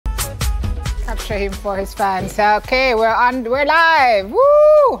capture him for his fans. Okay, we're live.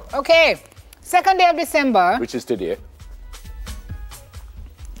 Woo! Okay, 2nd day of December. Which is today.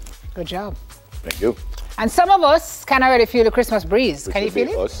 Good job. Thank you. And some of us can already feel the Christmas breeze. Which can you feel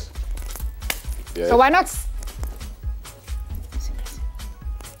it? Us. Yes. So why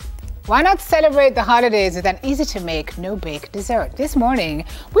not celebrate the holidays with an easy-to-make, no-bake dessert? This morning,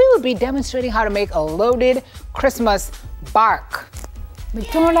 we will be demonstrating how to make a loaded Christmas bark. We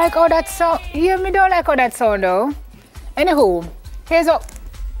don't like how that sound. Yeah, me don't like how that sound though. Anywho, here's what.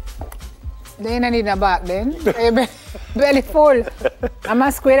 They ain't need a bark then. Belly full. I'm a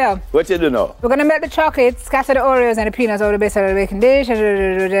squid up. What you do now? We're gonna melt the chocolate, scatter the Oreos and the peanuts over the base of the baking dish,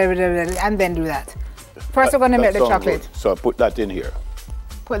 and then do that. First, we're gonna melt the chocolate. Good. So put that in here.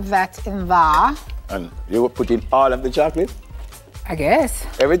 Put that in there. And you will put in all of the chocolate? I guess.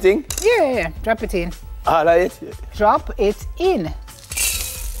 Everything? Yeah. Drop it in. All of it? Drop it in.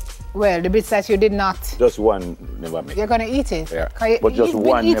 Well, the bits that you did not. Just one never make. You're gonna eat it. Yeah. But just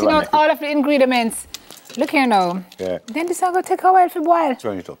one eating never out make all of the ingredients. Look here now. Yeah. Then this is gonna take a while to boil.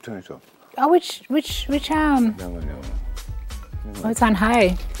 Turn it up, turn it up. Oh, which No. Oh, it's on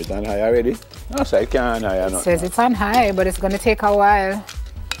high. It's on high already? No, so I can't high. It says it's on high, but it's gonna take a while.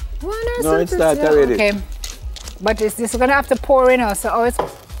 No, it's not already. Okay. But this is gonna have to pour in also. Oh, it's.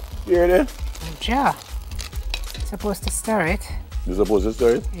 You hear that? Yeah. Supposed to stir it. You're supposed to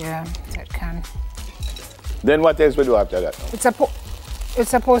stir it? Yeah, that can. Then what else we do after that? It's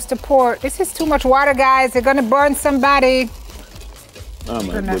supposed to pour. This is too much water, guys. They're gonna burn somebody. Oh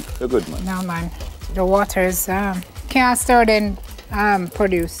man, good. You're good, man. No, man. The water is can't stir then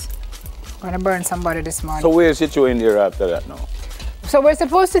produce. Gonna burn somebody this morning. So where's it in there after that now? So we're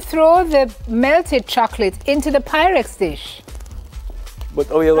supposed to throw the melted chocolate into the Pyrex dish. But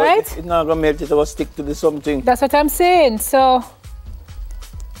oh, yeah, right? It's not gonna melt. It will stick to the something. That's what I'm saying. So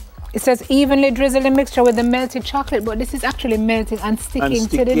it says evenly drizzle the mixture with the melted chocolate, but this is actually melting and sticking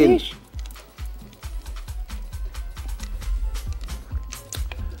to the dish.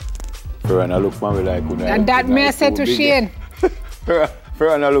 And that may I say to Shane.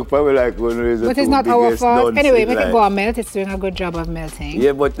 Look probably like but it's not our fault. Anyway, make it go and melt. It's doing a good job of melting.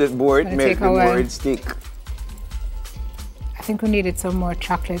 Yeah, but the more it melts, the more it stick. I think we needed some more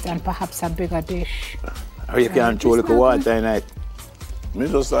chocolate and perhaps a bigger dish. Or you can't throw like water tonight. Me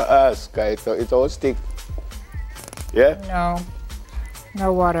just ask, it all stick. Yeah?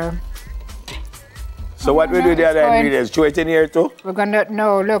 No water. So what we do the other ingredients? Throw it in here too? We're gonna,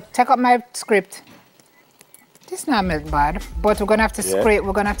 look, take up my script. This not milk bad, but we're gonna have to scrape.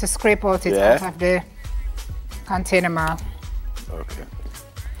 We're gonna have to scrape out it out of the container. Okay.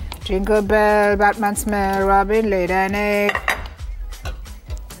 Jingle bell, Batman smell, Robin laid an egg.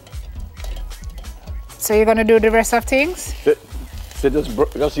 So you're gonna do the rest of things? So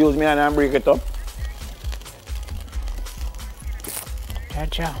just use me and break it up.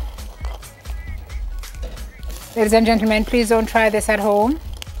 Gotcha. Ladies and gentlemen, please don't try this at home.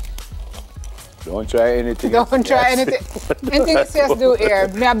 Don't try anything. Don't try anything. Anything you just do here.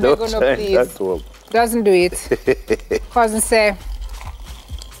 Me a beg on please. Doesn't do it. Cousin say,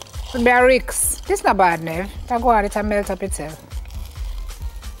 could be a risk. This is not bad, Nev. That go on it and melt up itself.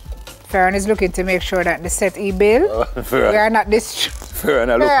 Farron is looking to make sure that the set e-bill, we are not destroyed. Farron,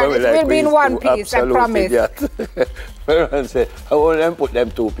 it will be in one piece, I promise. Farron said, I want them put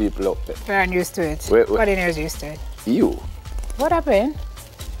them two people up there. Farron used to it. What in here is used to it? You. What happened?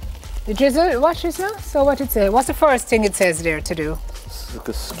 The drizzle, watch this now. So what it says? What's the first thing it says there to do?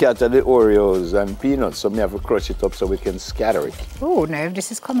 Scatter the Oreos and peanuts, so we have to crush it up so we can scatter it. Oh, Nev, this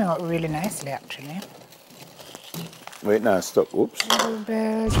is coming out really nicely, actually. Wait, now, stop. Oops.